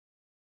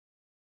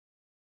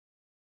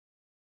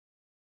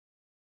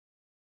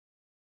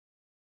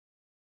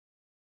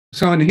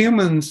So in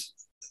humans,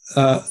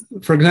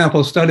 for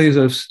example, studies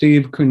of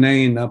Steve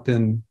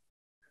Cunnane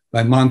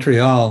by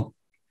Montreal,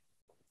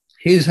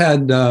 he's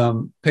had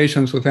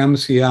patients with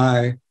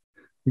MCI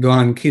go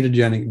on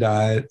ketogenic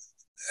diet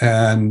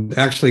and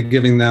actually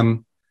giving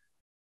them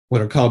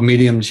what are called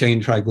medium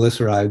chain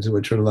triglycerides,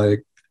 which are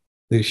like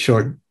these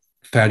short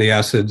fatty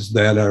acids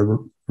that are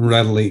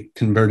readily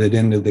converted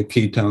into the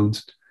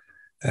ketones.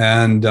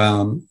 And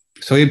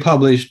so he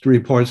published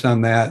reports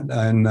on that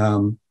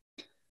and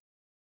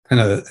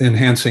kind of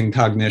enhancing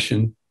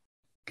cognition.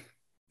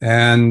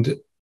 And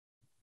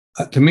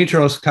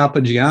Dimitrios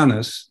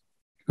Kapogiannis,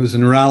 who's a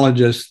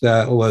neurologist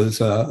that was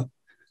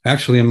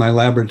actually in my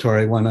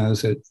laboratory when I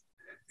was at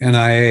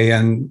NIA,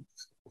 and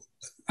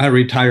I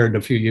retired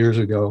a few years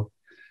ago.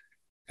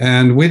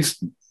 And we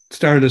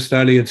started a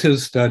study, it's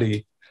his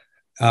study,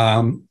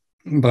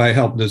 but I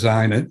helped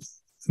design it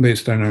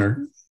based on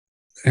our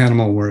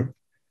animal work.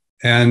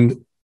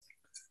 And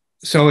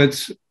so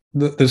it's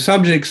the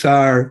subjects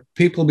are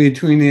people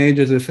between the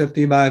ages of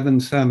 55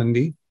 and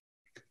 70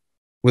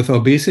 with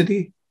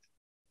obesity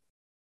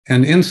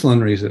and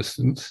insulin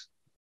resistance.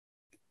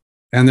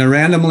 And they're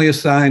randomly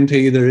assigned to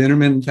either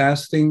intermittent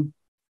fasting,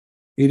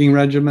 eating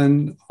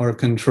regimen, or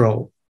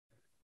control,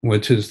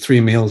 which is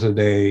 3 meals a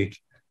day.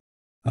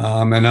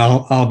 And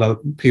all the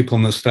people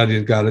in the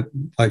study got it,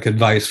 like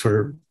advice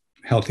for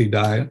healthy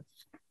diet.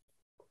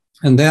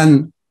 And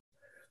then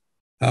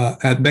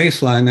at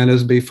baseline, that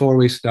is before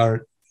we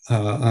start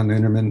on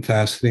intermittent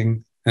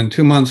fasting, and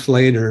 2 months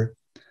later,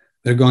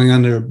 they're going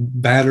under a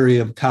battery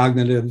of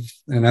cognitive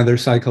and other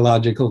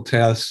psychological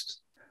tests,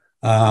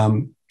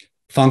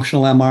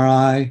 functional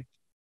MRI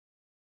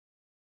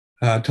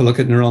to look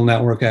at neural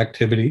network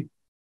activity,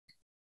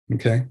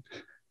 okay?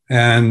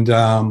 And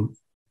we're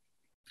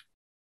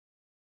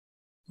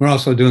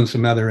also doing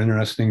some other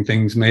interesting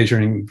things,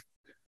 measuring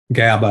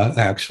GABA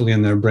actually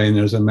in their brain.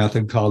 There's a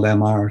method called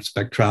MR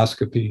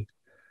spectroscopy.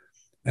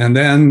 And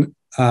then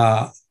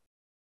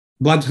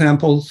blood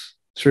samples,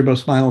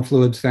 cerebrospinal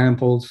fluid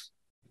samples.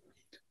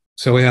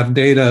 So we have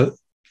data,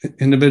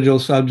 individual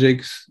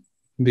subjects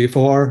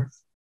before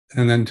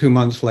and then 2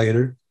 months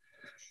later.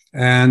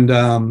 And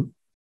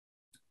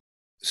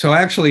so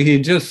actually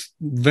he just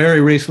very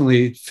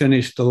recently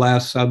finished the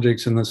last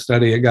subjects in the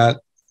study. It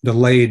got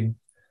delayed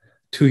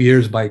 2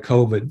 years by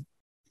COVID,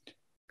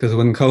 because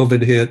when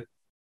COVID hit,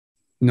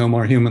 no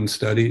more human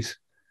studies.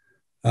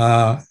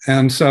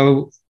 And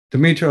so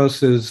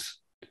Dimitrios is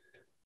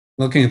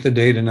looking at the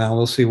data now.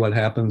 We'll see what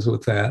happens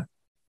with that.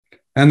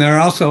 And there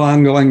are also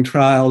ongoing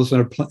trials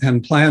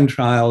and planned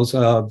trials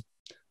of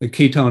the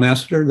ketone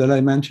ester that I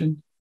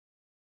mentioned,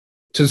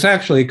 which is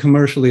actually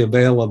commercially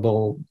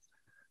available.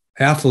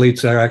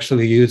 Athletes are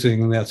actually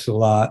using this a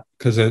lot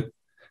because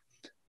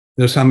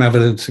there's some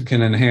evidence it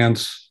can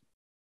enhance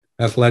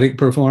athletic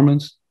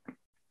performance.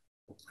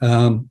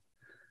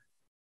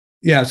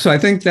 Yeah, so I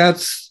think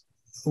that's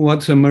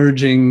what's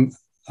emerging.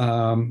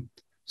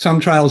 Some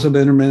trials of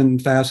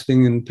intermittent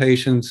fasting in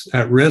patients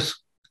at risk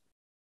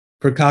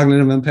for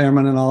cognitive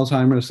impairment and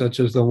Alzheimer's, such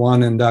as the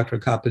one in Dr.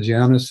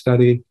 Kapogiannis'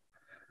 study.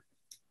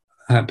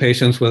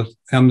 Patients with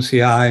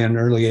MCI and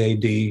early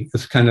AD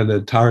is kind of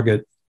the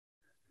target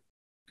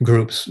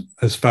groups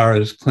as far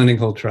as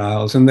clinical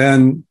trials. And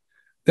then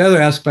the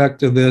other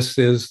aspect of this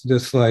is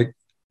just like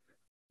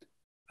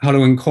how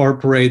to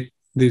incorporate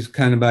these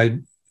kind of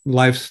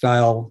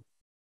lifestyle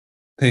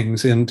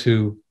things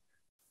into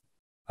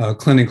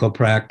clinical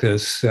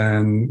practice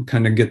and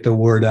kind of get the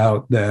word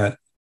out that,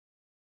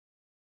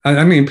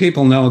 I mean,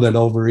 people know that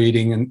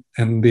overeating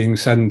and being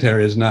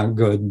sedentary is not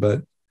good,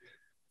 but,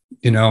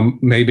 you know,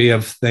 maybe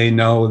if they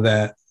know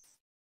that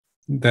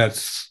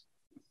that's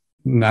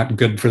not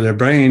good for their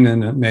brain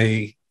and it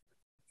may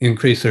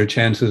increase their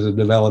chances of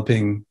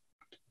developing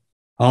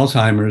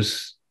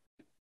Alzheimer's,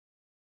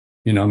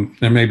 you know,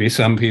 there may be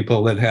some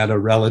people that had a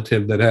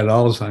relative that had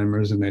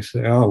Alzheimer's and they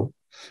say, oh,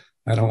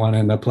 I don't want to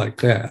end up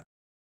like that.